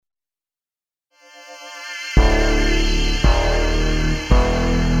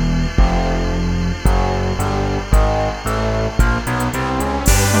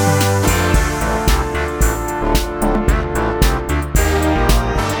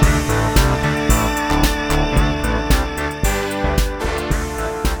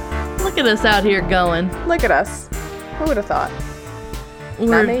at us out here going. Look at us. Who would have thought?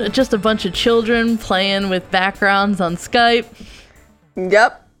 We're just a bunch of children playing with backgrounds on Skype.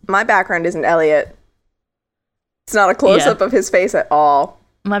 Yep. My background isn't Elliot. It's not a close-up of his face at all.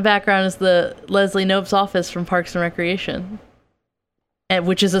 My background is the Leslie Knope's office from Parks and Recreation,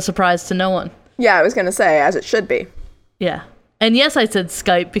 which is a surprise to no one. Yeah, I was going to say, as it should be. Yeah. And yes, I said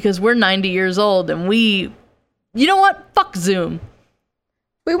Skype because we're 90 years old and you know what? Fuck Zoom.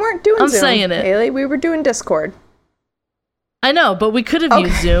 We weren't doing Zoom, saying it. Haley. We were doing Discord. I know, but we could have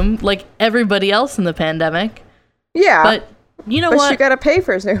used Zoom like everybody else in the pandemic. Yeah. But you know what? But you gotta pay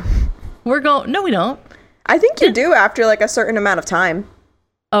for Zoom. No, we don't. I think you do after like a certain amount of time.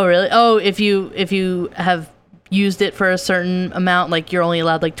 Oh, really? Oh, if you have used it for a certain amount, like you're only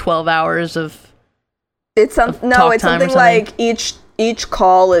allowed like 12 hours of It's something like each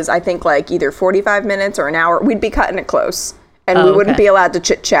call is, I think, like either 45 minutes or an hour. We'd be cutting it close. And we wouldn't be allowed to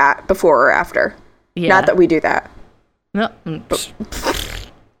chit chat before or after. Yeah. Not that we do that. No. It's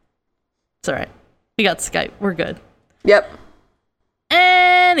all right. We got Skype. We're good. Yep.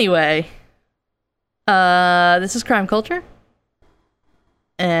 Anyway, this is Crime Culture.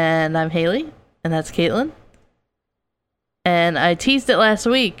 And I'm Haley. And that's Caitlin. And I teased it last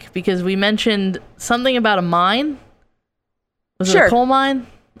week because we mentioned something about a mine. Was it a coal mine?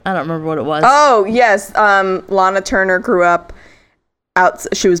 I don't remember what it was. Oh, yes. Lana Turner grew up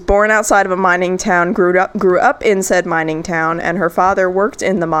she was born outside of a mining town, grew up in said mining town, and her father worked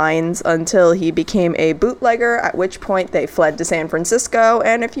in the mines until he became a bootlegger, at which point they fled to San Francisco.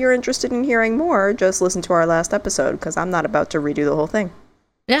 And if you're interested in hearing more, just listen to our last episode, because I'm not about to redo the whole thing.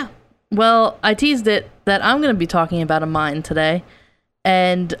 Yeah. Well, I teased it that I'm going to be talking about a mine today,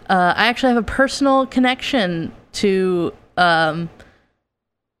 and I actually have a personal connection to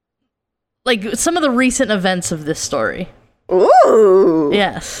like some of the recent events of this story. Ooh.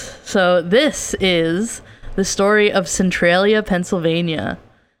 Yes. So this is the story of Centralia, Pennsylvania,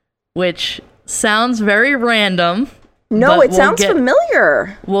 which sounds very random. No, it sounds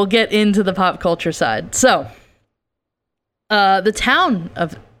familiar. We'll get into the pop culture side. So, the town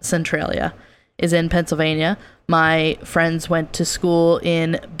of Centralia is in Pennsylvania. My friends went to school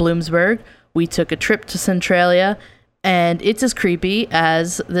in Bloomsburg. We took a trip to Centralia, and it's as creepy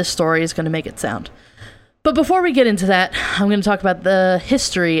as this story is going to make it sound. But before we get into that, I'm going to talk about the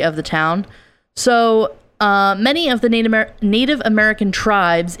history of the town. So, many of the Native American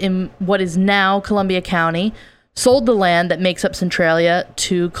tribes in what is now Columbia County sold the land that makes up Centralia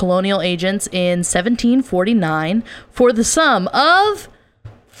to colonial agents in 1749 for the sum of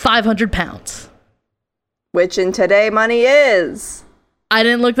 500 pounds. Which in today money is... I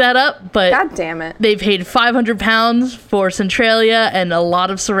didn't look that up, but God damn it. They paid 500 pounds for Centralia and a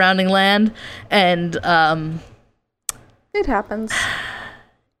lot of surrounding land, and it happens.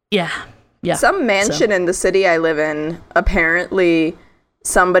 Yeah. Some mansion in the city I live in, apparently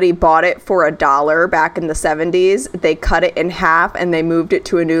somebody bought it for $1 back in the 70s. They cut it in half and they moved it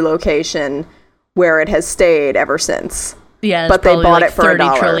to a new location where it has stayed ever since. Yeah, but they bought it for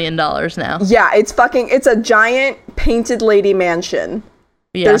 $30 trillion now. Yeah, it's a giant painted lady mansion.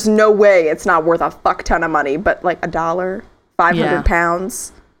 Yeah. There's no way it's not worth a fuck ton of money, but like $1, 500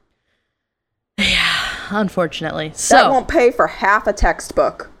 pounds. Yeah, unfortunately. So that won't pay for half a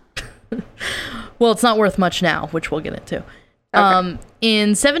textbook. Well, it's not worth much now, which we'll get into. Okay.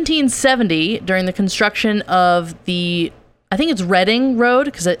 In 1770, during the construction of I think it's Reading Road,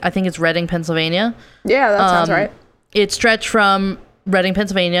 because I think it's Reading, Pennsylvania. Yeah, that sounds right. It stretched from Reading,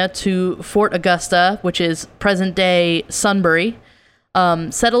 Pennsylvania to Fort Augusta, which is present-day Sunbury.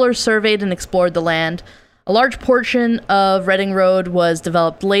 Settlers surveyed and explored the land. A large portion of Reading Road was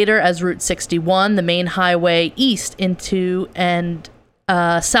developed later as Route 61, the main highway east into and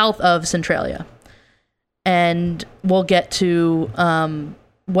south of Centralia. And we'll get to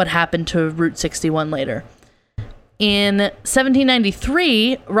what happened to Route 61 later. In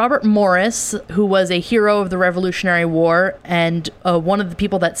 1793, Robert Morris, who was a hero of the Revolutionary War and one of the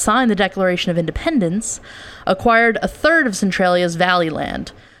people that signed the Declaration of Independence, acquired a third of Centralia's valley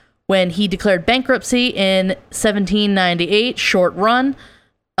land. When he declared bankruptcy in 1798, short run,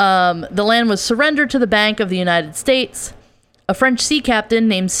 the land was surrendered to the Bank of the United States. A French sea captain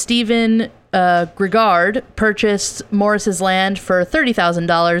named Stephen Grigard purchased Morris's land for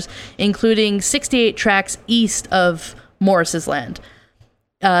 $30,000, including 68 tracts east of Morris's land.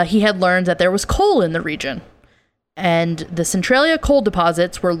 He had learned that there was coal in the region, and the Centralia coal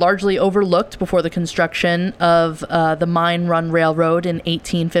deposits were largely overlooked before the construction of the Mine Run Railroad in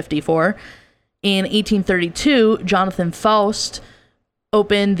 1854. In 1832, Jonathan Faust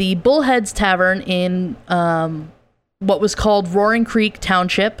opened the Bullheads Tavern in what was called Roaring Creek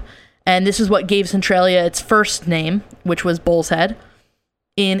Township, And this is what gave Centralia its first name, which was Bull's Head.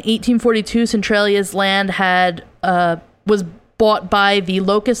 In 1842, Centralia's land was bought by the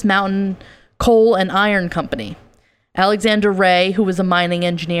Locust Mountain Coal and Iron Company. Alexander Ray, who was a mining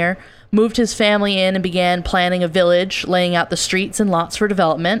engineer, moved his family in and began planning a village, laying out the streets and lots for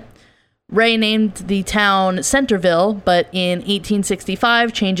development. Ray named the town Centerville, but in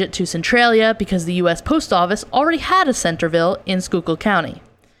 1865 changed it to Centralia because the U.S. Post Office already had a Centerville in Schuylkill County.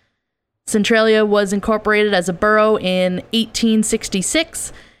 Centralia was incorporated as a borough in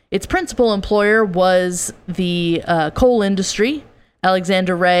 1866. Its principal employer was the coal industry.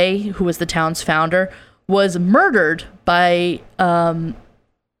 Alexander Ray, who was the town's founder, was murdered in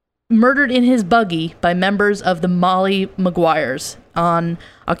his buggy by members of the Molly Maguires on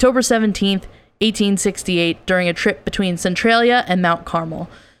October 17th, 1868, during a trip between Centralia and Mount Carmel.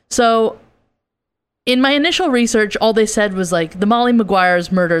 So, in my initial research, all they said was like, the Molly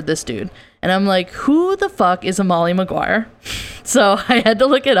Maguires murdered this dude. And I'm like, who the fuck is a Molly Maguire? So I had to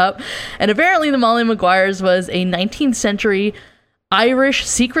look it up. And apparently the Molly Maguires was a 19th century Irish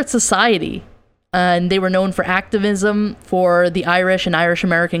secret society. And they were known for activism for the Irish and Irish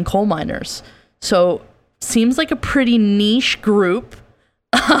American coal miners. So seems like a pretty niche group.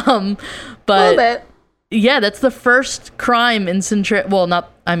 But a little bit. Yeah, that's the first crime in Centralia. Well,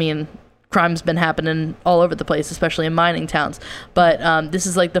 crime's been happening all over the place, especially in mining towns. But this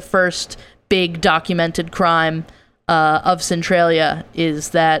is like the first big documented crime of Centralia,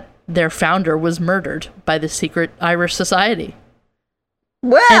 is that their founder was murdered by the secret Irish society.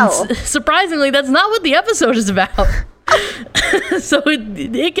 Well, and surprisingly, that's not what the episode is about. So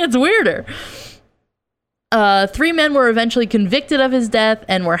it gets weirder. 3 men were eventually convicted of his death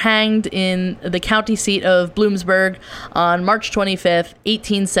and were hanged in the county seat of Bloomsburg on March 25th,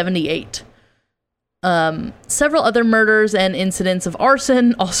 1878. Several other murders and incidents of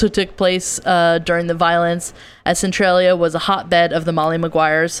arson also took place during the violence, as Centralia was a hotbed of the Molly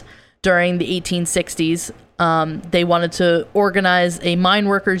Maguires. During the 1860s, they wanted to organize a mine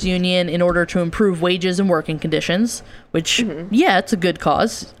workers union in order to improve wages and working conditions, which, it's a good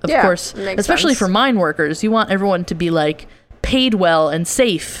cause, of course, especially for mine workers. You want everyone to be, like, paid well and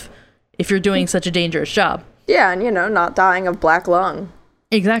safe if you're doing such a dangerous job. Yeah, and, not dying of black lung.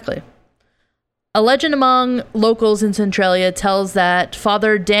 Exactly. A legend among locals in Centralia tells that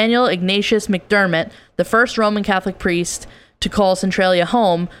Father Daniel Ignatius McDermott, the first Roman Catholic priest to call Centralia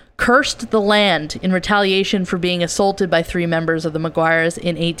home, cursed the land in retaliation for being assaulted by 3 members of the Maguires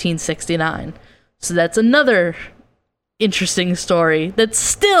in 1869. So that's another interesting story that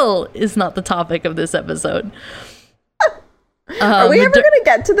still is not the topic of this episode. Are we ever going to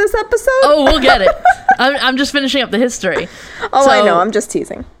get to this episode? Oh, we'll get it. I'm just finishing up the history. Oh, so, I know. I'm just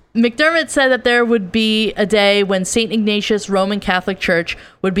teasing. McDermott said that there would be a day when St. Ignatius Roman Catholic Church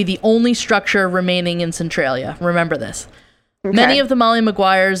would be the only structure remaining in Centralia. Remember this. Okay. Many of the Molly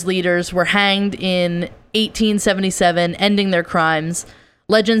Maguires' leaders were hanged in 1877, ending their crimes.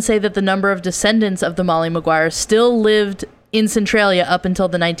 Legends say that the number of descendants of the Molly Maguires still lived in Centralia up until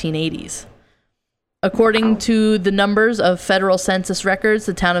the 1980s. According to the numbers of federal census records,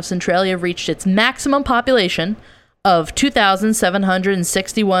 the town of Centralia reached its maximum population of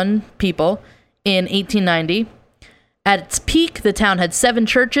 2,761 people in 1890. At its peak, the town had 7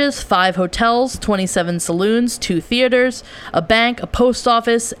 churches, 5 hotels, 27 saloons, 2 theaters, a bank, a post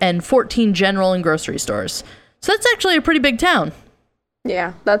office, and 14 general and grocery stores. So that's actually a pretty big town.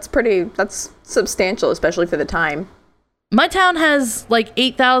 Yeah, that's substantial, especially for the time. My town has like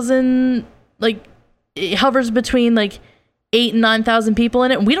 8,000, like it hovers between like 8,000 and 9,000 people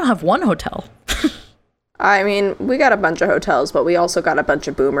in it, and we don't have one hotel. I mean, we got a bunch of hotels, but we also got a bunch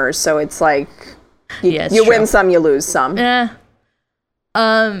of boomers, so it's like you true. Win some, you lose some.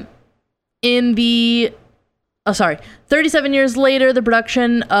 37 years later, the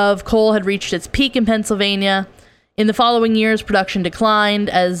production of coal had reached its peak in Pennsylvania. In the following years, production declined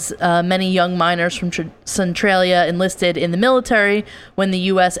as many young miners from Centralia enlisted in the military when the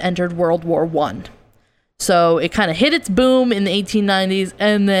U.S. entered World War I. So it kind of hit its boom in the 1890s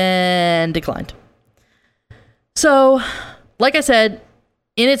and then declined. So, like I said,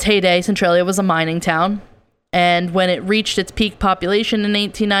 in its heyday, Centralia was a mining town. And when it reached its peak population in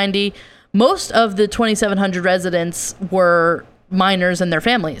 1890, most of the 2,700 residents were miners and their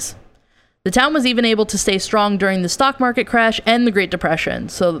families. The town was even able to stay strong during the stock market crash and the Great Depression.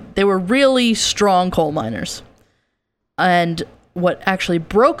 So they were really strong coal miners. And what actually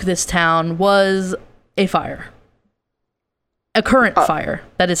broke this town was a fire. A current fire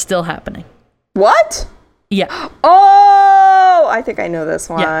that is still happening. What? Yeah. Oh, I think I know this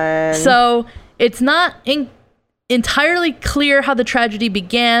one. Yeah. So it's not entirely clear how the tragedy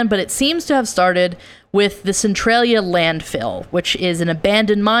began, but it seems to have started with the Centralia landfill, which is an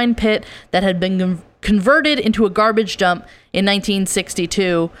abandoned mine pit that had been converted into a garbage dump in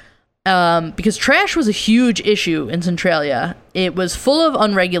 1962, because trash was a huge issue in Centralia. It was full of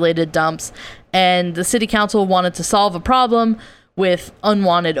unregulated dumps, and the city council wanted to solve a problem with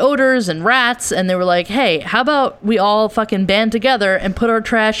unwanted odors and rats, and they were like, hey, how about we all fucking band together and put our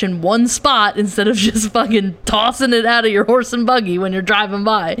trash in one spot instead of just fucking tossing it out of your horse and buggy when you're driving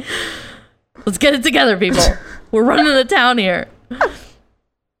by. Let's get it together, people. We're running a town here.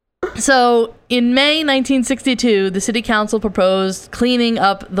 So, in May 1962, the city council proposed cleaning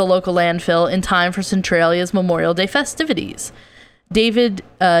up the local landfill in time for Centralia's Memorial Day festivities. David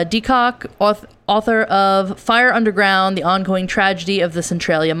Deacock, author of Fire Underground, The Ongoing Tragedy of the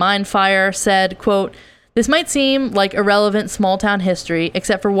Centralia Mine Fire, said, quote, "This might seem like irrelevant small-town history,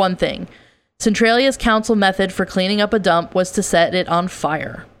 except for one thing. Centralia's council method for cleaning up a dump was to set it on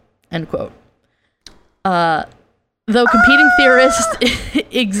fire." End quote. Though competing theories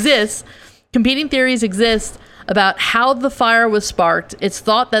exist about how the fire was sparked, it's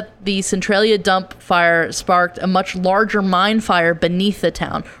thought that the Centralia dump fire sparked a much larger mine fire beneath the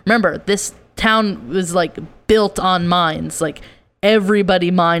town. Remember, this town was like built on mines. Like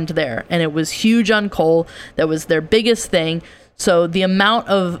everybody mined there, and it was huge on coal. That was their biggest thing. So the amount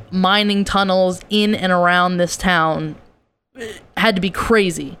of mining tunnels in and around this town had to be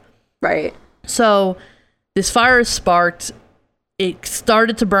crazy. Right. So this fire sparked. It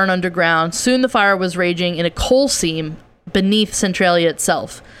started to burn underground. Soon the fire was raging in a coal seam beneath Centralia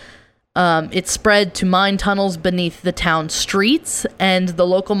itself. It spread to mine tunnels beneath the town streets, and the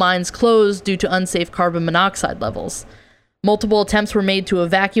local mines closed due to unsafe carbon monoxide levels. Multiple attempts were made to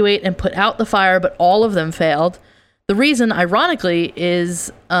evacuate and put out the fire, but all of them failed. The reason, ironically,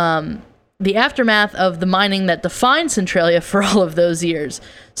 is the aftermath of the mining that defined Centralia for all of those years.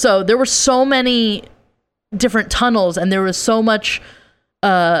 So there were so many different tunnels, and there was so much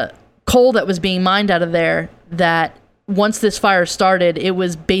coal that was being mined out of there that once this fire started, it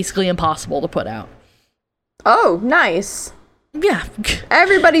was basically impossible to put out. Oh, nice. Yeah.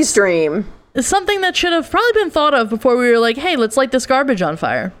 Everybody's dream. It's something that should have probably been thought of before we were like, hey, let's light this garbage on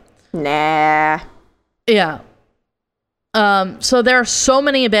fire. Nah. Yeah. So there are so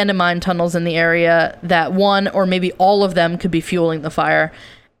many abandoned mine tunnels in the area that one or maybe all of them could be fueling the fire,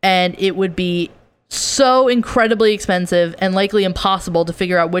 and it would be so incredibly expensive and likely impossible to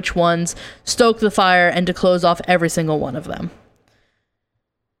figure out which ones stoke the fire and to close off every single one of them.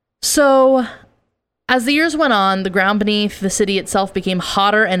 So, as the years went on, the ground beneath the city itself became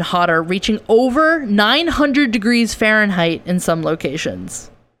hotter and hotter, reaching over 900 degrees Fahrenheit in some locations.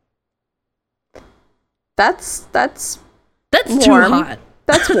 That's too hot.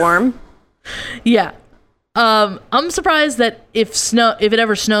 That's warm. Yeah. I'm surprised that if it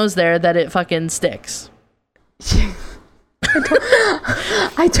ever snows there, that it fucking sticks.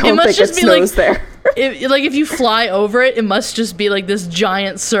 I don't think it snows there. If you fly over it, it must just be like this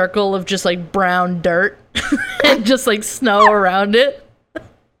giant circle of just like brown dirt and just like snow around it.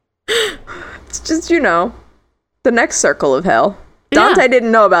 It's just, the next circle of hell. Dante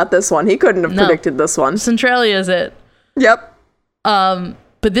didn't know about this one. He couldn't have predicted this one. Centralia is it. Yep. But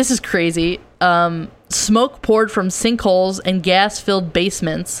this is crazy. Smoke poured from sinkholes and gas-filled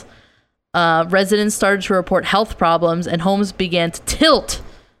basements. Residents started to report health problems, and homes began to tilt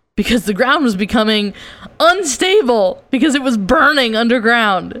because the ground was becoming unstable because it was burning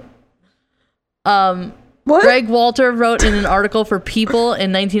underground. What? Greg Walter wrote in an article for People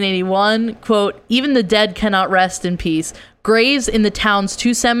in 1981, quote, "Even the dead cannot rest in peace. Graves in the town's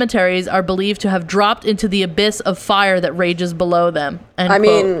 2 cemeteries are believed to have dropped into the abyss of fire that rages below them." End quote.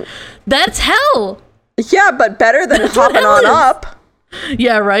 Mean, that's hell. Yeah, but better than hopping on up.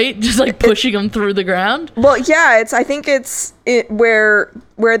 Yeah, right? Just like pushing them through the ground. Well, yeah, I think it's where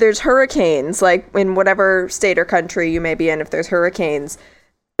there's hurricanes, like in whatever state or country you may be in, if there's hurricanes,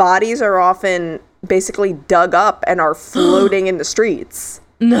 bodies are often basically dug up and are floating in the streets.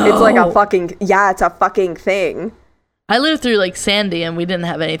 No. It's like it's a fucking thing. I lived through like Sandy and we didn't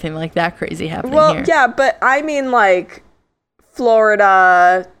have anything like that crazy happening here. Well, yeah, but I mean like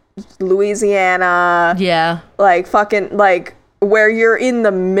Florida, Louisiana. Yeah. Like fucking like where you're in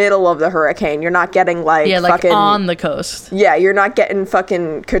the middle of the hurricane. You're not getting like fucking on the coast. Yeah, you're not getting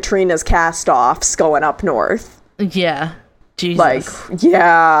fucking Katrina's cast-offs going up north. Yeah. Jesus. Like,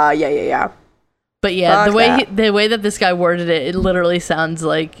 yeah. But yeah, Fuck the way that this guy worded it, it literally sounds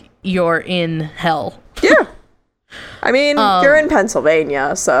like you're in hell. Yeah. I mean, you're in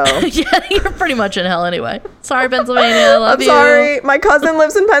Pennsylvania, so. Yeah, you're pretty much in hell anyway. Sorry, Pennsylvania. Love I'm you. sorry. My cousin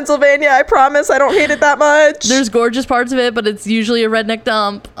lives in Pennsylvania. I promise I don't hate it that much. There's gorgeous parts of it, but it's usually a redneck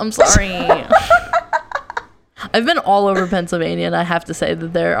dump. I'm sorry. I've been all over Pennsylvania, and I have to say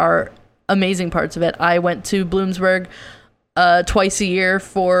that there are amazing parts of it. I went to Bloomsburg twice a year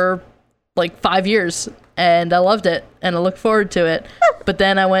for like 5 years, and I loved it, and I look forward to it. But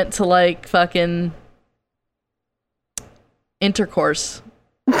then I went to like fucking Intercourse.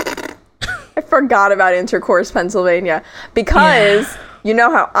 I forgot about Intercourse, Pennsylvania, because you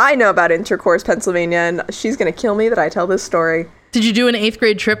know how I know about Intercourse, Pennsylvania, and she's gonna kill me that I tell this story. Did you do an 8th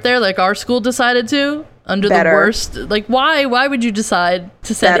grade trip there like our school decided to? Under the worst? Like, why? Why would you decide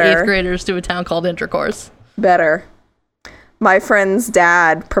to send 8th graders to a town called Intercourse? Better. My friend's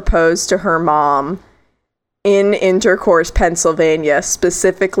dad proposed to her mom in Intercourse, Pennsylvania,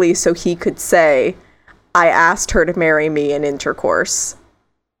 specifically so he could say, I asked her to marry me in Intercourse.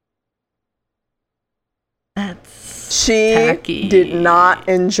 She tacky. did not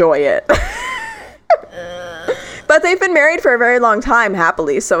enjoy it. But they've been married for a very long time,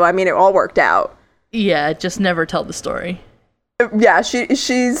 happily, so I mean, it all worked out. Yeah, just never tell the story. Yeah,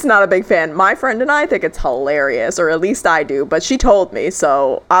 she's not a big fan. My friend and I think it's hilarious, or at least I do, but she told me,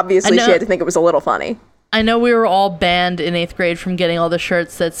 so obviously she had to think it was a little funny. I know we were all banned in 8th grade from getting all the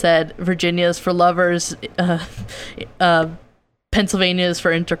shirts that said Virginia's for lovers, Pennsylvania's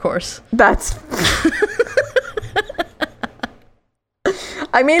for intercourse. That's...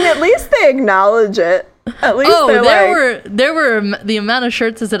 I mean, at least they acknowledge it. At least there were the amount of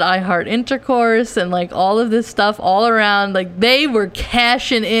shirts that said I Heart Intercourse and like all of this stuff all around. Like they were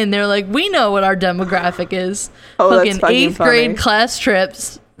cashing in. They're like, we know what our demographic is. Fucking 8th grade class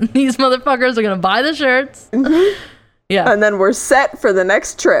trips. These motherfuckers are gonna buy the shirts. Mm-hmm. Yeah, and then we're set for the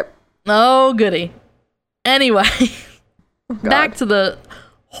next trip. Oh goody. Anyway, back to the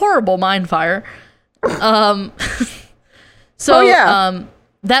horrible mind fire.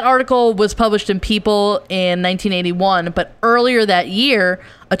 That article was published in People in 1981, but earlier that year,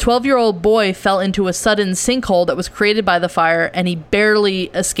 a 12-year-old boy fell into a sudden sinkhole that was created by the fire, and he barely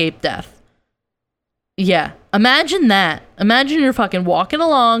escaped death. Yeah, imagine that. Imagine you're fucking walking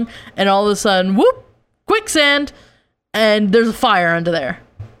along, and all of a sudden, whoop, quicksand, and there's a fire under there.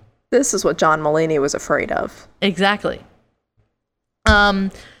 This is what John Mulaney was afraid of. Exactly.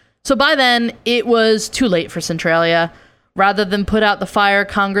 So by then, it was too late for Centralia. Rather than put out the fire,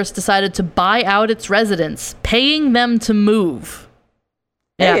 Congress decided to buy out its residents, paying them to move.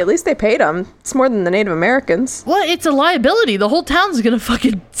 Hey, at least they paid them. It's more than the Native Americans. Well, it's a liability. The whole town's gonna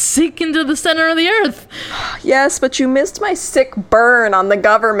fucking sink into the center of the earth. Yes, but you missed my sick burn on the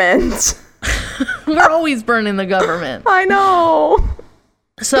government. We're always burning the government. I know.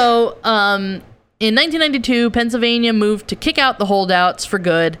 So, in 1992, Pennsylvania moved to kick out the holdouts for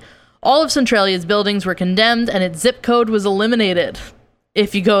good. All of Centralia's buildings were condemned and its zip code was eliminated.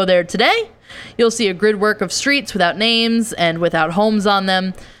 If you go there today, you'll see a gridwork of streets without names and without homes on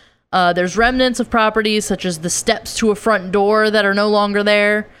them. There's remnants of properties such as the steps to a front door that are no longer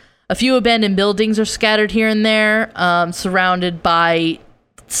there. A few abandoned buildings are scattered here and there, surrounded by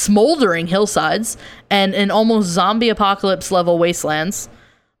smoldering hillsides and an almost zombie apocalypse level wastelands.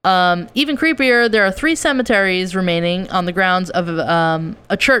 Even creepier, there are 3 cemeteries remaining on the grounds of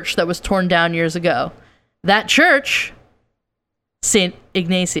a church that was torn down years ago. That church, St.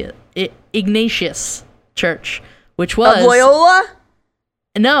 Ignatius Church, which was... Of Loyola?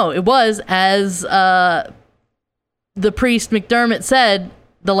 No, it was, as the priest McDermott said,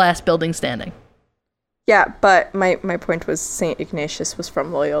 the last building standing. Yeah, but my point was St. Ignatius was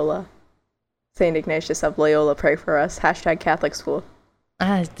from Loyola. St. Ignatius of Loyola, pray for us. # Catholic school.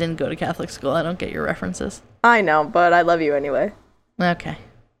 I didn't go to Catholic school. I don't get your references. I know, but I love you anyway. Okay.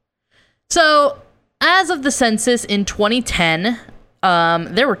 So, as of the census in 2010,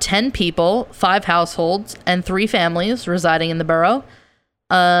 there were 10 people, 5 households, and 3 families residing in the borough.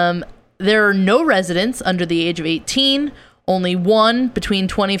 There are no residents under the age of 18, only 1 between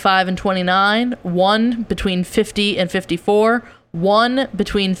 25 and 29, 1 between 50 and 54, 1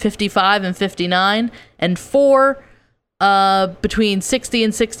 between 55 and 59, and 4 between 60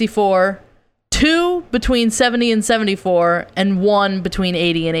 and 64, 2 between 70 and 74, and 1 between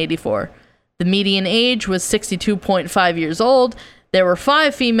 80 and 84. The median age was 62.5 years old. There were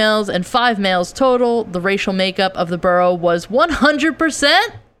 5 females and 5 males total. The racial makeup of the borough was 100%.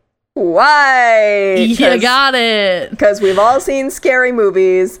 Why? You got it. Because we've all seen scary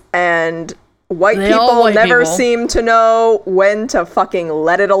movies, and white people never seem to know when to fucking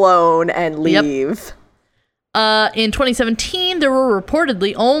let it alone and leave. Yep. In 2017, there were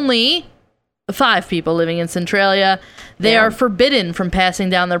reportedly only 5 people living in Centralia. They are forbidden from passing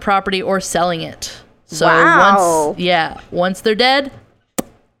down their property or selling it. So wow. once they're dead,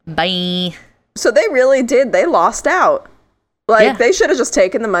 bye. So they really did. They lost out. Like, they should have just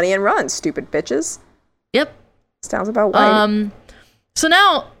taken the money and run, stupid bitches. Yep. Sounds about right. So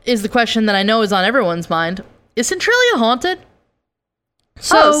now is the question that I know is on everyone's mind. Is Centralia haunted?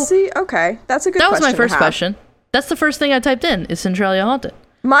 So, okay. That's a good question. That was my first question. That's the first thing I typed in. Is Centralia haunted?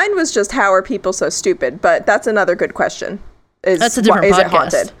 Mine was just, how are people so stupid? But that's another good question. That's a different podcast. Is it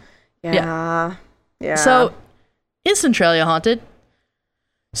haunted? Yeah. So, is Centralia haunted?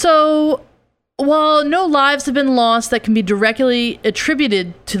 So, while no lives have been lost that can be directly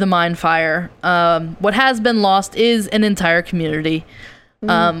attributed to the mine fire, what has been lost is an entire community.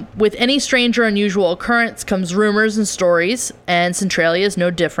 With any strange or unusual occurrence comes rumors and stories, and Centralia is no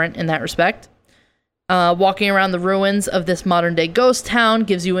different in that respect. Walking around the ruins of this modern-day ghost town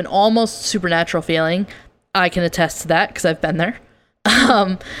gives you an almost supernatural feeling. I can attest to that because I've been there.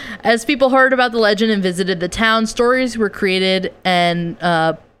 As people heard about the legend and visited the town, stories were created and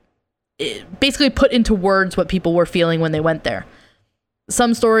basically put into words what people were feeling when they went there.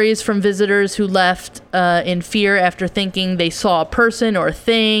 Some stories from visitors who left in fear after thinking they saw a person or a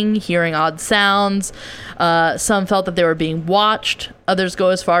thing, hearing odd sounds. Some felt that they were being watched. Others go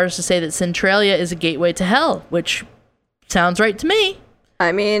as far as to say that Centralia is a gateway to hell, which sounds right to me.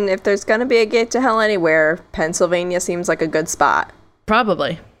 I mean, if there's going to be a gate to hell anywhere, Pennsylvania seems like a good spot.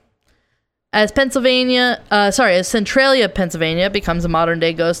 Probably. As Centralia, Pennsylvania becomes a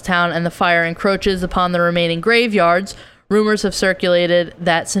modern-day ghost town and the fire encroaches upon the remaining graveyards, rumors have circulated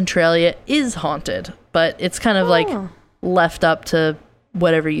that Centralia is haunted, but it's kind of like left up to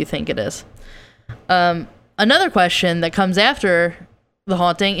whatever you think it is. Another question that comes after the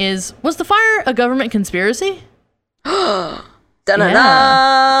haunting is, was the fire a government conspiracy?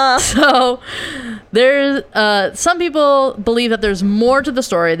 Da-na-na! So there's some people believe that there's more to the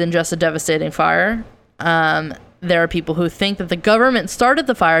story than just a devastating fire. There are people who think that the government started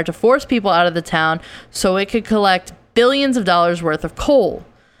the fire to force people out of the town so it could collect billions of dollars worth of coal.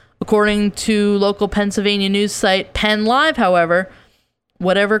 According to local Pennsylvania news site Penn Live, however,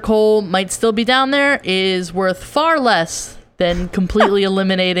 whatever coal might still be down there is worth far less than completely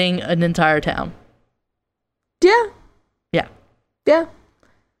eliminating an entire town. Yeah. Yeah. Yeah.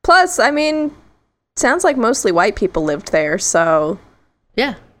 Plus, I mean, sounds like mostly white people lived there, so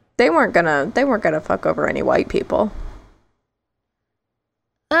yeah. They weren't gonna fuck over any white people.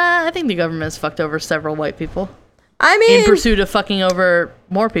 I think the government's fucked over several white people. I mean, in pursuit of fucking over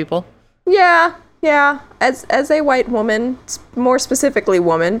more people. Yeah. As a white woman, more specifically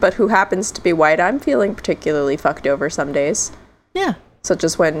woman, but who happens to be white, I'm feeling particularly fucked over some days. Yeah. Such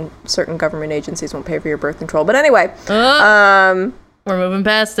as when certain government agencies won't pay for your birth control. But anyway, we're moving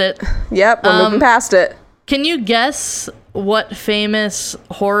past it. Yep, we're moving past it. Can you guess what famous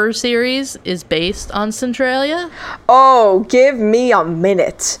horror series is based on Centralia? Oh, give me a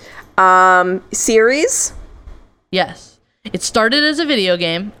minute. Series? Yes. It started as a video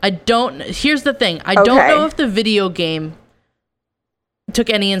game. Here's the thing. I don't know if the video game took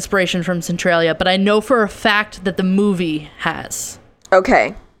any inspiration from Centralia, but I know for a fact that the movie has.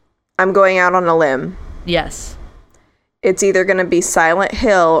 Okay. I'm going out on a limb. Yes. It's either going to be Silent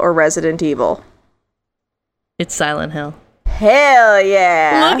Hill or Resident Evil. It's Silent Hill. Hell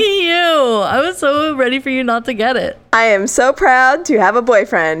yeah. Look at you. I was so ready for you not to get it. I am so proud to have a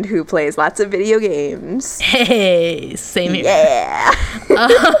boyfriend who plays lots of video games. Hey, same here.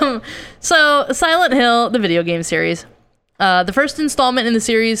 Yeah. So, Silent Hill, the video game series. The first installment in the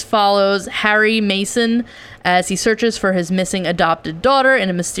series follows Harry Mason as he searches for his missing adopted daughter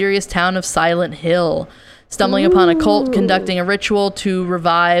in a mysterious town of Silent Hill. Stumbling upon a cult conducting a ritual to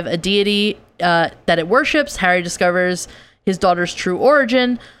revive a deity that it worships, Harry discovers his daughter's true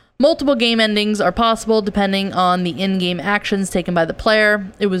origin. Multiple game endings are possible depending on the in-game actions taken by the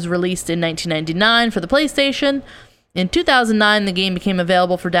player. It was released in 1999 for the PlayStation. In 2009, the game became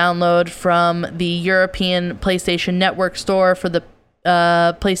available for download from the European PlayStation Network store for the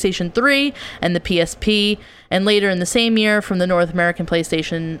PlayStation 3 and the PSP, and later in the same year from the North American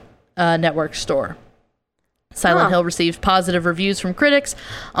PlayStation Network store. Silent Hill received positive reviews from critics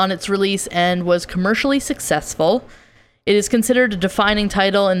on its release and was commercially successful. It is considered a defining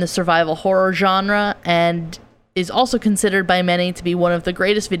title in the survival horror genre and is also considered by many to be one of the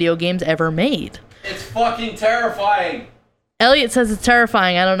greatest video games ever made. It's fucking terrifying. Elliot says it's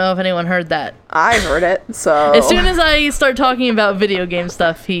terrifying. I don't know if anyone heard that. I heard it, so... As soon as I start talking about video game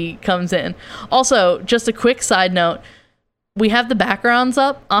stuff, he comes in. Also, just a quick side note. We have the backgrounds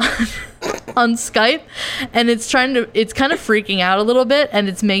up on on Skype, and it's kind of freaking out a little bit, and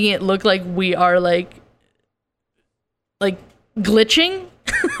it's making it look like we are like glitching.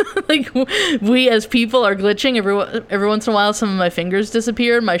 Like we as people are glitching. Every once in a while, some of my fingers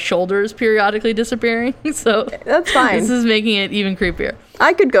disappear, my shoulders periodically disappearing. So that's fine. This is making it even creepier.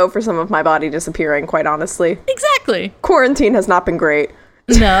 I could go for some of my body disappearing, quite honestly. Exactly. Quarantine has not been great.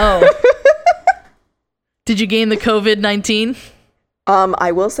 No. Did you gain the COVID-19?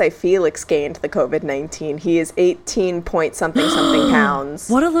 I will say Felix gained the COVID-19. He is 18 point something pounds.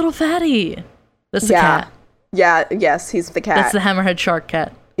 What a little fatty. That's the cat. Yeah, yes, he's the cat. That's the hammerhead shark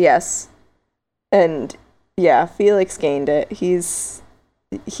cat. Yes. And yeah, Felix gained it. He's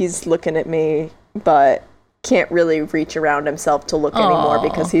looking at me, but can't really reach around himself to look anymore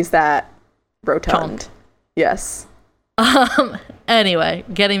because he's that rotund. Yes. Anyway,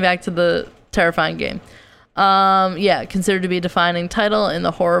 getting back to the terrifying game. Considered to be a defining title in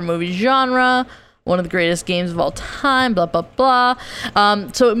the horror movie genre. One of the greatest games of all time, blah, blah, blah.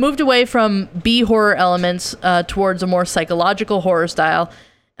 So it moved away from B-horror elements towards a more psychological horror style,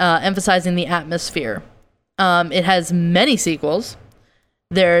 emphasizing the atmosphere. It has many sequels.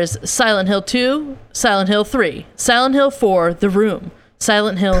 There's Silent Hill 2, Silent Hill 3, Silent Hill 4, The Room,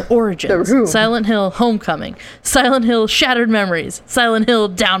 Silent Hill Origins, Silent Hill Homecoming, Silent Hill Shattered Memories, Silent Hill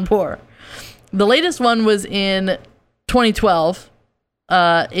Downpour. The latest one was in 2012.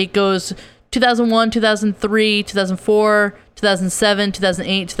 It goes 2001, 2003, 2004, 2007,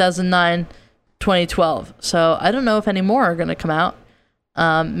 2008, 2009, 2012. So I don't know if any more are going to come out.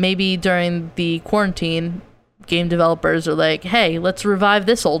 Maybe during the quarantine, game developers are like, hey, let's revive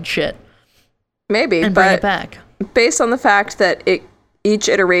this old shit. Maybe, and bring it back. Based on the fact that each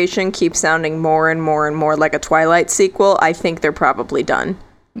iteration keeps sounding more and more and more like a Twilight sequel, I think they're probably done.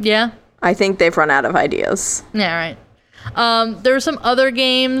 Yeah? I think they've run out of ideas. Yeah, right. There are some other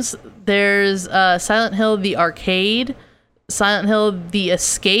games. There's Silent Hill the Arcade, Silent Hill the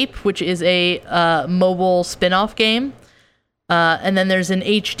Escape, which is a mobile spin-off game. And then there's an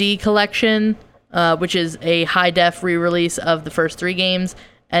HD collection, which is a high-def re-release of the first 3 games.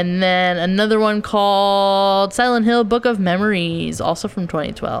 And then another one called Silent Hill Book of Memories, also from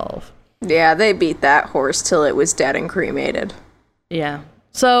 2012. Yeah, they beat that horse till it was dead and cremated. Yeah.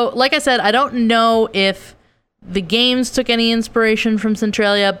 So, like I said, I don't know if the games took any inspiration from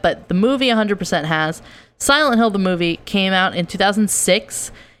Centralia, but the movie 100% has. Silent Hill, the movie, came out in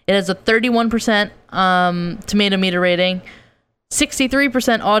 2006. It has a 31% tomato meter rating,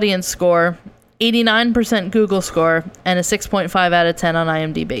 63% audience score, 89% Google score, and a 6.5 out of 10 on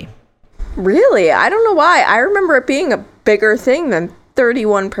IMDb. Really? I don't know why. I remember it being a bigger thing than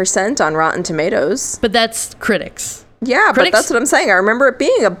 31% on Rotten Tomatoes. But that's critics. Yeah, but that's what I'm saying. I remember it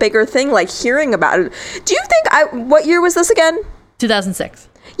being a bigger thing, like hearing about it. Do you think what year was this again? 2006.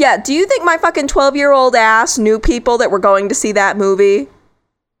 Yeah, do you think my fucking 12-year-old ass knew people that were going to see that movie?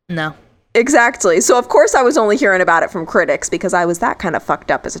 No. Exactly. So of course I was only hearing about it from critics because I was that kind of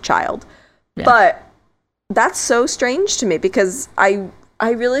fucked up as a child. Yeah. But that's so strange to me because I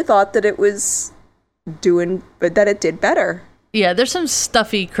really thought that it did better. Yeah, there's some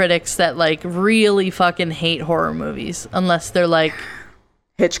stuffy critics that, like, really fucking hate horror movies. Unless they're, like...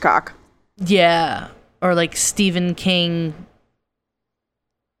 Hitchcock. Yeah. Or, like, Stephen King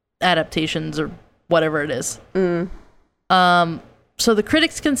adaptations or whatever it is. So the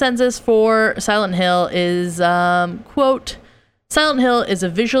critics' consensus for Silent Hill is, quote, Silent Hill is a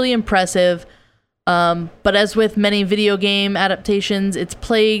visually impressive... but as with many video game adaptations, it's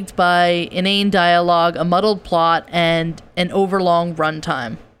plagued by inane dialogue, a muddled plot, and an overlong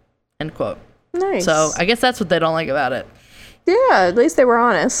runtime. End quote. Nice. So I guess that's what they don't like about it. Yeah, at least they were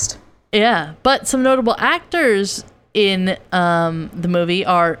honest. Yeah, but some notable actors in the movie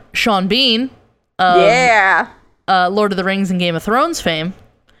are Sean Bean of Lord of the Rings and Game of Thrones fame,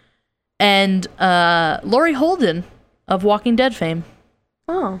 and Laurie Holden of Walking Dead fame.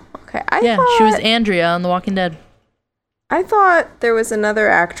 Oh, okay. She was Andrea on The Walking Dead. I thought there was another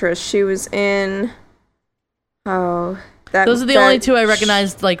actress. She was in... those are the only two I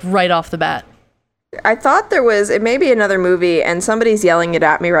recognized, like, right off the bat. I thought there was... It may be another movie, and somebody's yelling it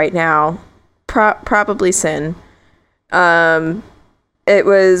at me right now. Probably Sin. It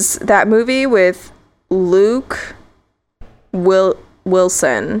was that movie with Luke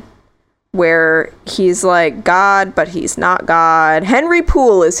Wilson, where he's like God, but he's not God. Henry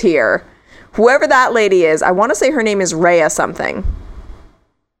Poole is here. Whoever that lady is, I want to say her name is Rhea something.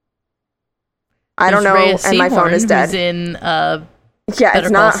 I don't know, Rhea and Seahorn, my phone is dead. Who's in yeah, Better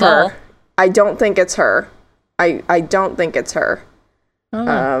it's not Call her. Saul. I don't think it's her. I don't think it's her.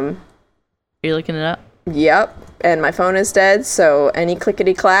 Are you looking it up? Yep. and my phone is dead, so any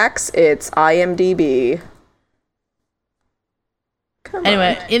clickety clacks, it's IMDb.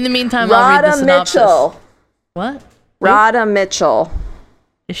 Anyway, in the meantime, I'll read the Radha synopsis. Mitchell. What? Radha Mitchell.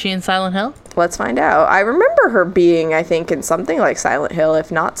 Is she in Silent Hill? Let's find out. I remember her being, I think, in something like Silent Hill,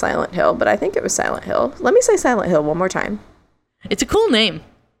 if not Silent Hill, but I think it was Silent Hill. Let me say Silent Hill one more time. It's a cool name.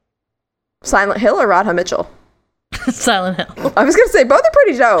 Silent Hill or Radha Mitchell? Silent Hill. I was going to say, both are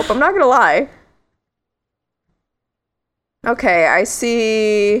pretty dope. I'm not going to lie. Okay, I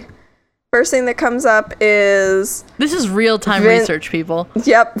see... First thing that comes up is... This is real-time research, people.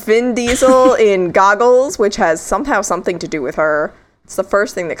 Yep, Vin Diesel in goggles, which has somehow something to do with her. It's the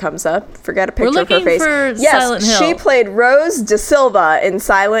first thing that comes up. Forget a picture of her face. We're looking for yes, Silent Hill. she played Rose De Silva in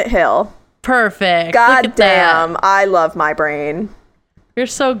Silent Hill. Perfect. God damn, I love my brain. You're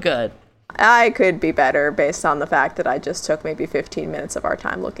so good. I could be better based on the fact that I just took maybe 15 minutes of our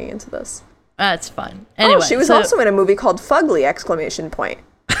time looking into this. That's fine. Anyway, she was also in a movie called Fugly! !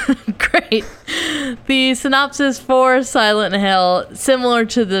 Great. The synopsis for Silent Hill, similar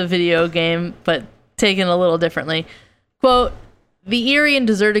to the video game, but taken a little differently. Quote, the eerie and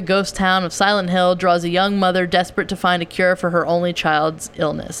deserted ghost town of Silent Hill draws a young mother desperate to find a cure for her only child's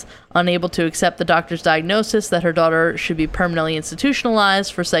illness. Unable to accept the doctor's diagnosis that her daughter should be permanently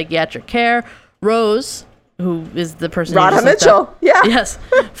institutionalized for psychiatric care, Rose, who is the person Radha Mitchell. Yeah. Yes.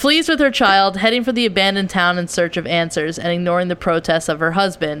 Flees with her child, heading for the abandoned town in search of answers and ignoring the protests of her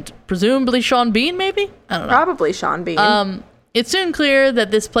husband. Presumably Sean Bean, maybe? I don't know. Probably Sean Bean. It's soon clear that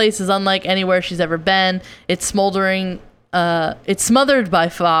this place is unlike anywhere she's ever been. It's smoldering... it's smothered by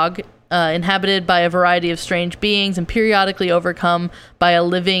fog, inhabited by a variety of strange beings, and periodically overcome by a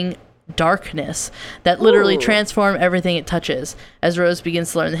living darkness that literally transform everything it touches. As Rose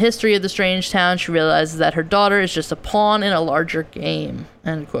begins to learn the history of the strange town, she realizes that her daughter is just a pawn in a larger game.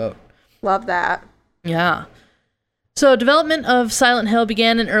 End quote. Love that. Yeah. So development of Silent Hill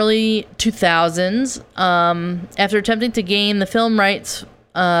began in early 2000s. After attempting to gain the film rights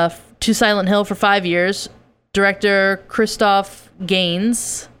to Silent Hill for 5 years, director Christoph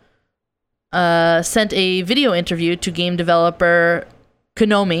Gaines sent a video interview to game developer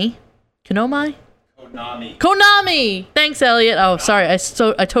Konami. Konami! Thanks, Elliot. Oh, sorry. I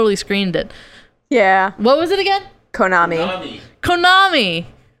totally screened it. Yeah. What was it again? Konami.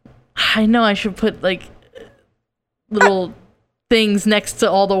 I know I should put, like, little things next to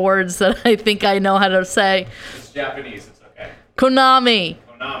all the words that I think I know how to say. It's Japanese. It's okay. Konami.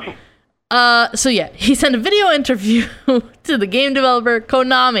 So yeah, he sent a video interview to the game developer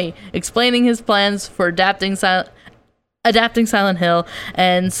Konami, explaining his plans for adapting Silent Hill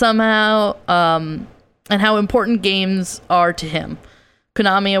and somehow and how important games are to him.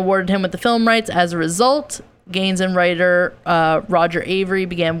 Konami awarded him with the film rights as a result. Gaines and writer Roger Avery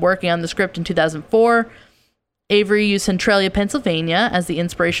began working on the script in 2004. Avery used Centralia, Pennsylvania as the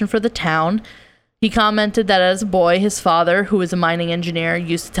inspiration for the town. He commented that as a boy, his father, who was a mining engineer,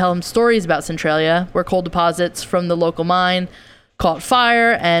 used to tell him stories about Centralia, where coal deposits from the local mine caught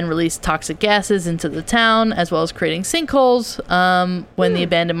fire and released toxic gases into the town, as well as creating sinkholes when the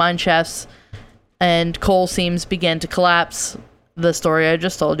abandoned mine shafts and coal seams began to collapse. The story I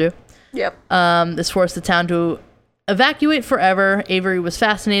just told you. Yep. This forced the town to evacuate forever. Avery was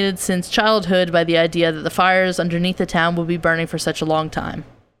fascinated since childhood by the idea that the fires underneath the town would be burning for such a long time.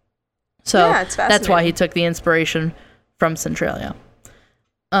 So Yeah, it's that's why fascinating. he took the inspiration from Centralia.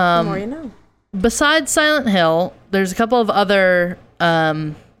 The more you know. Besides Silent Hill, there's a couple of other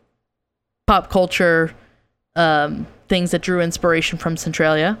pop culture things that drew inspiration from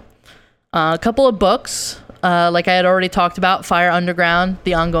Centralia. A couple of books, like I had already talked about, Fire Underground,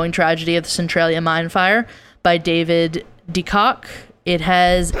 The Ongoing Tragedy of the Centralia Mine Fire by David DeCock. It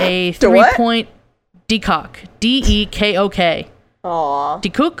has a The what? 3-point DeCock, D-E-K-O-K. Aw.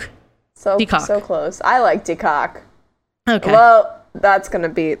 DeCook? So DeCock. so close. I like DeCock. Okay. Well, that's gonna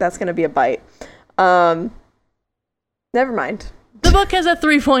be a bite. Never mind. The book has a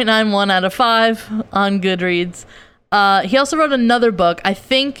 3.91 out of 5 on Goodreads. He also wrote another book. I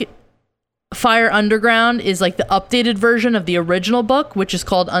think Fire Underground is like the updated version of the original book, which is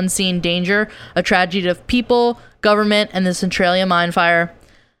called Unseen Danger, a tragedy of people, government, and the Centralia mine fire.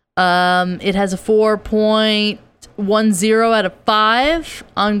 It has a 4.10 out of 5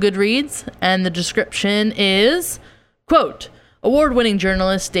 on Goodreads, and the description is, quote, award-winning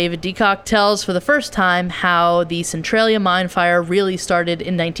journalist David DeCock tells for the first time how the Centralia mine fire really started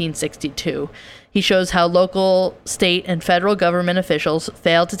in 1962. He shows how local, state, and federal government officials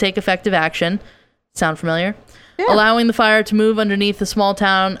failed to take effective action. Sound familiar? Yeah. Allowing the fire to move underneath the small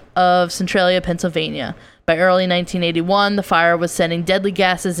town of Centralia, Pennsylvania. By early 1981, the fire was sending deadly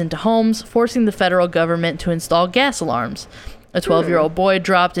gases into homes, forcing the federal government to install gas alarms. A 12-year-old boy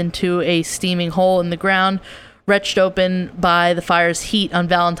dropped into a steaming hole in the ground, wrenched open by the fire's heat on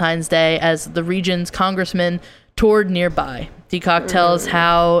Valentine's Day as the region's congressman toured nearby. Decock tells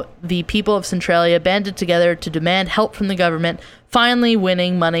how the people of Centralia banded together to demand help from the government, finally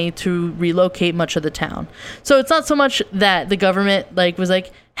winning money to relocate much of the town. So it's not so much that the government was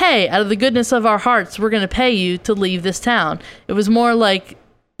like, hey, out of the goodness of our hearts, we're going to pay you to leave this town. It was more like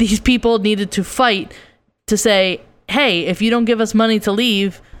these people needed to fight to say, hey, if you don't give us money to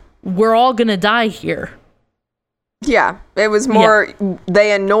leave, we're all going to die here. Yeah, it was more,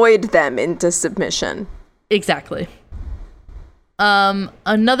 they annoyed them into submission. Exactly.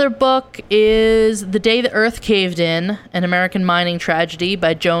 Another book is The Day the Earth Caved In, An American Mining Tragedy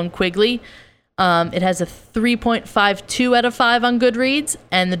by Joan Quigley. It has a 3.52 out of 5 on Goodreads,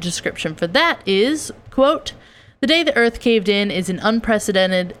 and the description for that is, quote, "The Day the Earth Caved In is an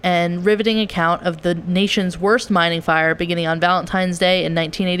unprecedented and riveting account of the nation's worst mining fire beginning on Valentine's Day in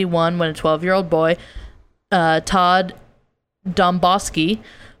 1981 when a 12-year-old boy, Todd Domboski,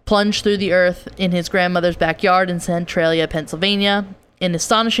 plunged through the earth in his grandmother's backyard in Centralia, Pennsylvania. In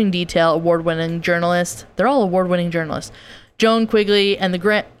astonishing detail, award-winning journalist, they're all award-winning journalists, Joan Quigley, and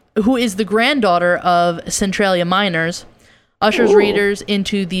who is the granddaughter of Centralia miners, ushers readers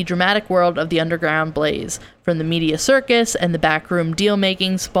into the dramatic world of the underground blaze, from the media circus and the backroom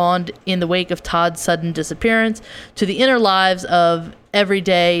deal-making spawned in the wake of Todd's sudden disappearance, to the inner lives of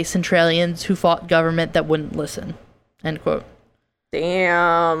everyday Centralians who fought government that wouldn't listen." End quote.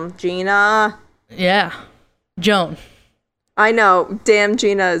 Damn, Gina. Yeah. Joan. I know. Damn,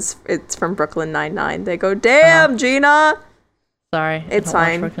 Gina it's from Brooklyn Nine-Nine. They go, damn, Gina. Sorry. It's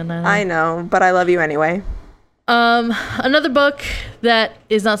fine. I know, but I love you anyway. Another book that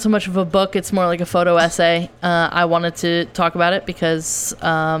is not so much of a book, it's more like a photo essay. I wanted to talk about it because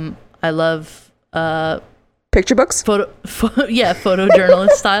I love picture books?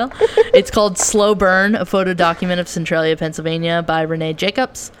 Photojournalist style. It's called Slow Burn, a photo document of Centralia, Pennsylvania by Renee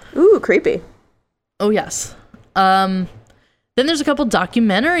Jacobs. Ooh, creepy. Oh, yes. Then there's a couple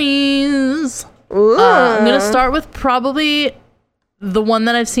documentaries. Ooh. I'm going to start with probably the one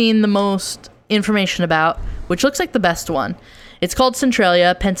that I've seen the most information about, which looks like the best one. It's called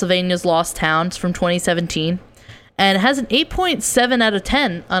Centralia, Pennsylvania's Lost Town. It's from 2017. And it has an 8.7 out of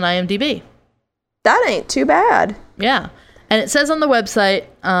 10 on IMDb. That ain't too bad. Yeah. And it says on the website,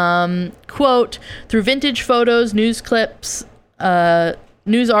 quote, "Through vintage photos, news clips,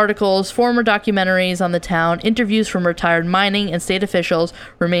 news articles, former documentaries on the town, interviews from retired mining and state officials,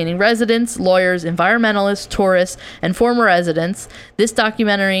 remaining residents, lawyers, environmentalists, tourists, and former residents, this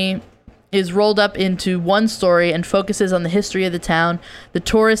documentary is rolled up into one story and focuses on the history of the town, the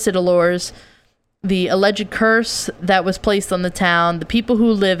tourists it allures, the alleged curse that was placed on the town, the people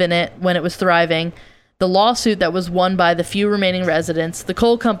who live in it when it was thriving, the lawsuit that was won by the few remaining residents, the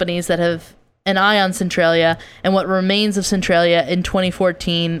coal companies that have an eye on Centralia, and what remains of Centralia in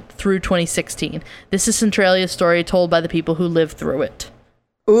 2014 through 2016. This is Centralia's story told by the people who lived through it."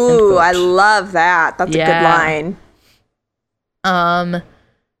 Ooh, I love that. That's a good line.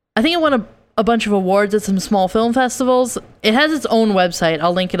 I think it won a bunch of awards at some small film festivals. It has its own website.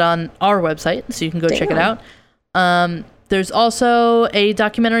 I'll link it on our website so you can go check it out. There's also a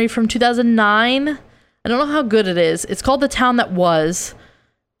documentary from 2009. I don't know how good it is. It's called The Town That Was.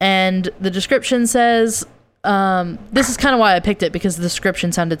 And the description says, this is kind of why I picked it, because the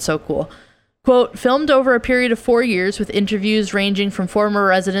description sounded so cool. Quote, "Filmed over a period of 4 years with interviews ranging from former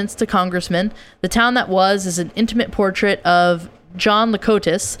residents to congressmen, The Town That Was is an intimate portrait of John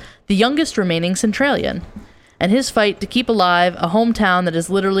Lakotis, the youngest remaining Centralian, and his fight to keep alive a hometown that is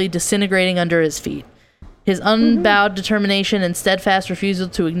literally disintegrating under his feet. His unbowed determination and steadfast refusal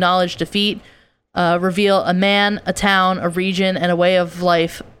to acknowledge defeat reveal a man, a town, a region, and a way of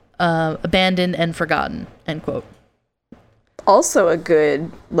life abandoned and forgotten." End quote. Also a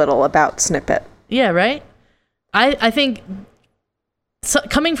good little about snippet. Yeah, right? I think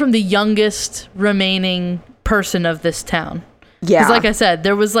coming from the youngest remaining person of this town. Yeah. Because like I said,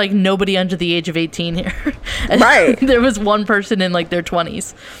 there was like nobody under the age of 18 here. Right. There was one person in like their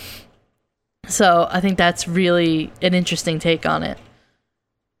 20s. So I think that's really an interesting take on it.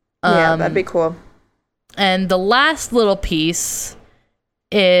 Yeah, that'd be cool. And the last little piece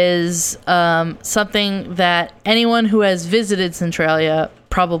is something that anyone who has visited Centralia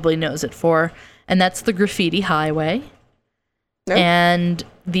probably knows it for, and that's the Graffiti Highway. Nope. And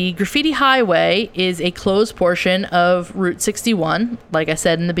the Graffiti Highway is a closed portion of Route 61, like I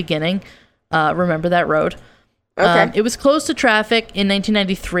said in the beginning. Remember that road. Okay. It was closed to traffic in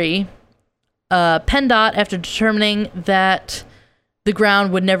 1993. PennDOT, after determining that the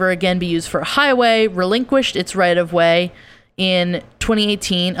ground would never again be used for a highway, relinquished its right-of-way in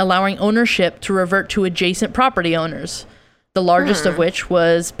 2018, allowing ownership to revert to adjacent property owners, the largest of which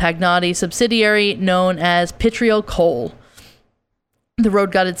was Pagnotti subsidiary known as Pitriel Coal. The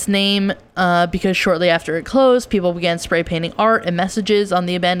road got its name because shortly after it closed, people began spray painting art and messages on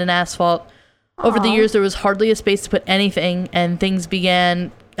the abandoned asphalt. Over the years, there was hardly a space to put anything, and things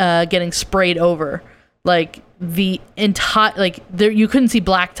began getting sprayed over. Like, the entire, like, there, you couldn't see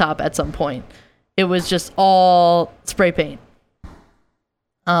blacktop at some point. It was just all spray paint.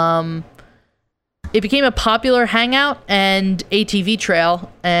 It became a popular hangout and ATV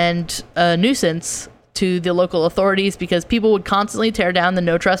trail and a nuisance to the local authorities because people would constantly tear down the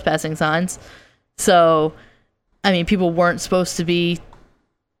no trespassing signs. So, I mean, people weren't supposed to be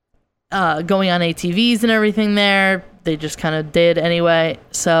going on ATVs and everything there. They just kind of did anyway.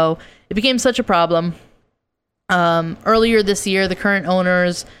 So it became such a problem. Earlier this year, the current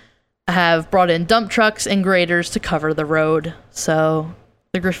owners have brought in dump trucks and graders to cover the road. So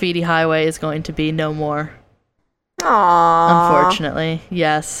the graffiti highway is going to be no more. Aww. Unfortunately,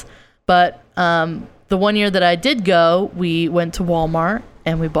 yes. But the one year that I did go, we went to Walmart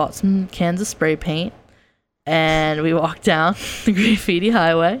and we bought some cans of spray paint and we walked down the graffiti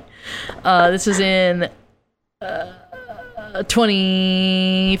highway. This was in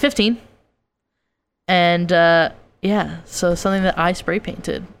 2015. And yeah, so something that I spray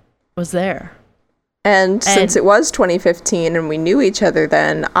painted was there. And since it was 2015 and we knew each other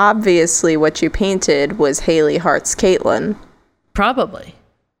then, obviously what you painted was Haley Hart's Caitlin. Probably.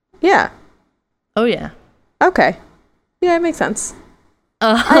 Yeah. Oh, yeah. Okay. Yeah, it makes sense.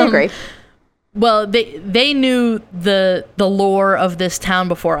 I agree. Well, they knew the lore of this town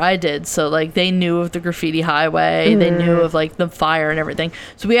before I did, so like they knew of the graffiti highway, they knew of like the fire and everything.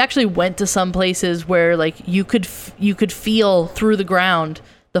 So we actually went to some places where like you could feel through the ground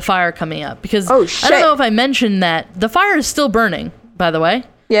the fire coming up because I don't know if I mentioned that the fire is still burning. By the way,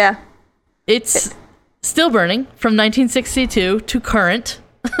 yeah, it's still burning from 1962 to current.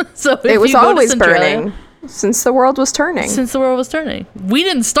 So if it was you go to always Centralia, burning since the world was turning. Since the world was turning, we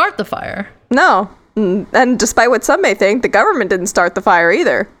didn't start the fire. No. And despite what some may think, the government didn't start the fire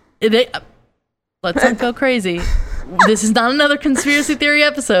either. Let's not go crazy. This is not another conspiracy theory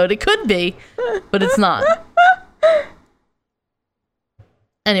episode. It could be, but it's not.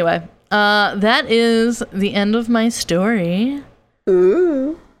 Anyway, that is the end of my story.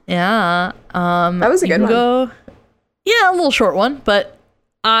 Ooh. Yeah. That was a good one. Yeah, a little short one, but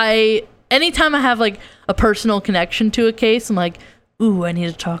anytime I have like a personal connection to a case, I'm like, ooh, I need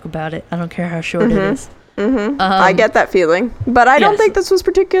to talk about it. I don't care how short it is. Mm-hmm. I get that feeling. But I don't think this was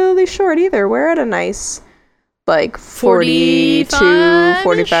particularly short either. We're at a nice, like, 40 to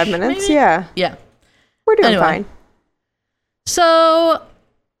 45 minutes. Maybe? Yeah. Yeah. We're doing fine. So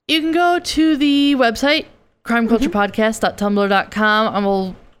you can go to the website, crimeculturepodcast.tumblr.com. I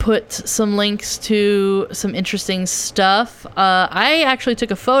will put some links to some interesting stuff. I actually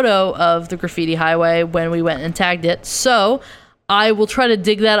took a photo of the graffiti highway when we went and tagged it. So I will try to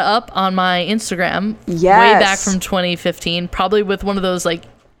dig that up on my Instagram way back from 2015, probably with one of those like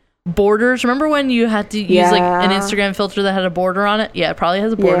borders. Remember when you had to use like an Instagram filter that had a border on it? Yeah, it probably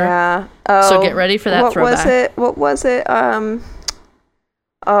has a border. Yeah. So get ready for that throwback. What was it?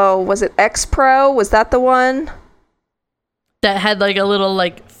 Was it X Pro? Was that the one? That had like a little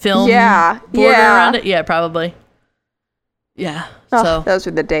like film border around it? Yeah, probably. Yeah. Oh, so those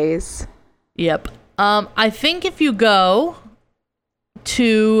were the days. Yep. I think if you go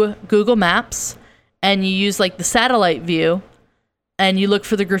to Google Maps and you use like the satellite view and you look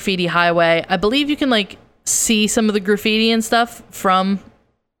for the graffiti highway, I believe you can like see some of the graffiti and stuff from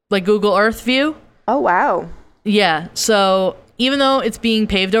like Google Earth view. Oh, wow. Yeah. So even though it's being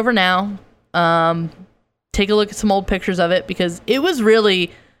paved over now, take a look at some old pictures of it because it was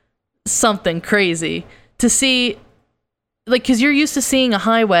really something crazy to see, like, because you're used to seeing a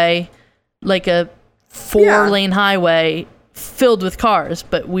highway, like a 4-lane highway filled with cars,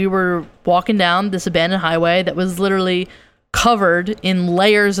 but we were walking down this abandoned highway that was literally covered in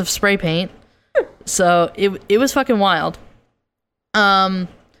layers of spray paint. So it was fucking wild. But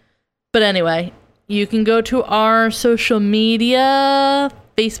anyway, you can go to our social media,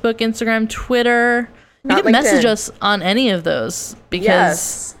 Facebook, Instagram, Twitter. You can message us on any of those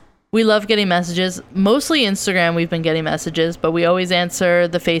because we love getting messages. Mostly Instagram, we've been getting messages, but we always answer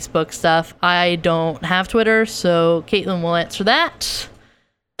the Facebook stuff. I don't have Twitter, so Caitlin will answer that.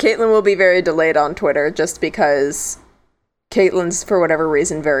 Caitlin will be very delayed on Twitter just because Caitlin's, for whatever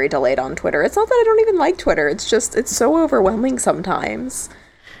reason, very delayed on Twitter. It's not that I don't even like Twitter. It's just, it's so overwhelming sometimes.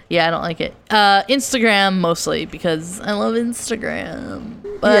 Yeah, I don't like it. Instagram mostly because I love Instagram.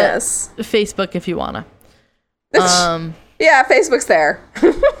 But Yes. Facebook if you wanna. Yeah, Facebook's there.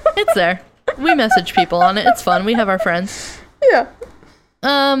 It's there. We message people on it. It's fun. We have our friends. Yeah.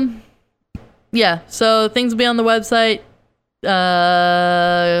 Yeah, so things will be on the website,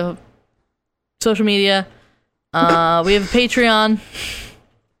 social media. We have a Patreon.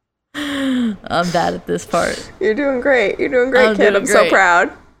 I'm bad at this part. You're doing great. You're doing great, kid. I'm so great.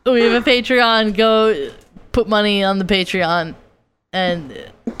 proud. We have a Patreon. Go put money on the Patreon and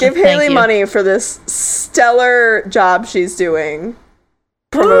Give thank Haley you. money for this stellar job she's doing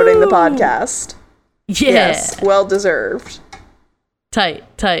promoting the podcast. Yeah. Yes, well deserved. Tight.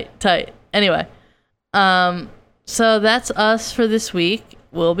 Anyway, so that's us for this week.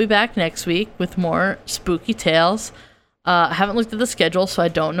 We'll be back next week with more spooky tales. I haven't looked at the schedule, so I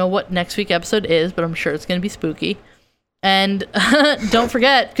don't know what next week episode is, but I'm sure it's going to be spooky. And don't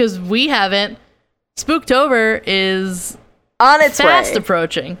forget, because we haven't, Spooktober is On its fast way.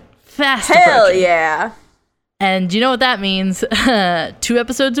 approaching. Hell yeah. And you know what that means? 2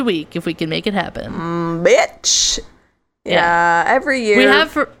 episodes a week if we can make it happen. Bitch. Yeah, every year.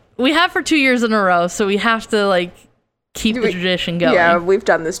 We have for 2 years in a row, so we have to like keep the tradition going. Yeah, we've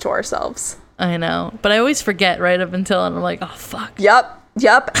done this to ourselves. I know, but I always forget right up until, and I'm like, oh fuck. Yup.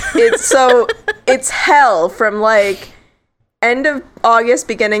 It's hell from like end of August,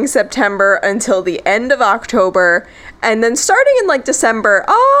 beginning September until the end of October, and then starting in like December,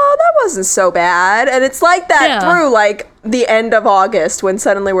 oh, that wasn't so bad. And it's like that through like the end of August when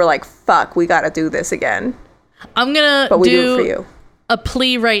suddenly we're like, fuck, we gotta do this again. I'm gonna But we do it for do you. a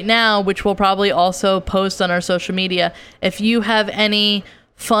plea right now, which we'll probably also post on our social media. If you have any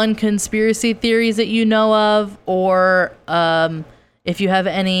fun conspiracy theories that you know of, or if you have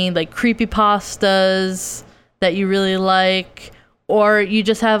any like creepypastas that you really like, or you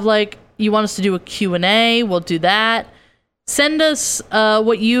just have like, you want us to do a Q&A, we'll do that. Send us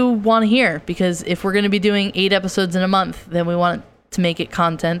what you want to hear, because if we're going to be doing 8 episodes in a month, then we want to make it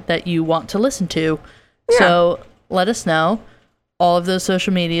content that you want to listen to. Yeah. So let us know all of those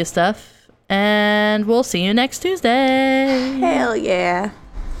social media stuff, and we'll see you next Tuesday. Hell yeah.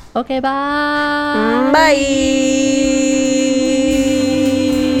 Okay, bye. Bye.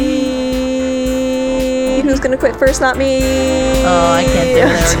 Who's gonna quit first? Not me. Oh, I can't do it.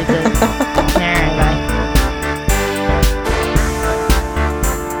 I already did.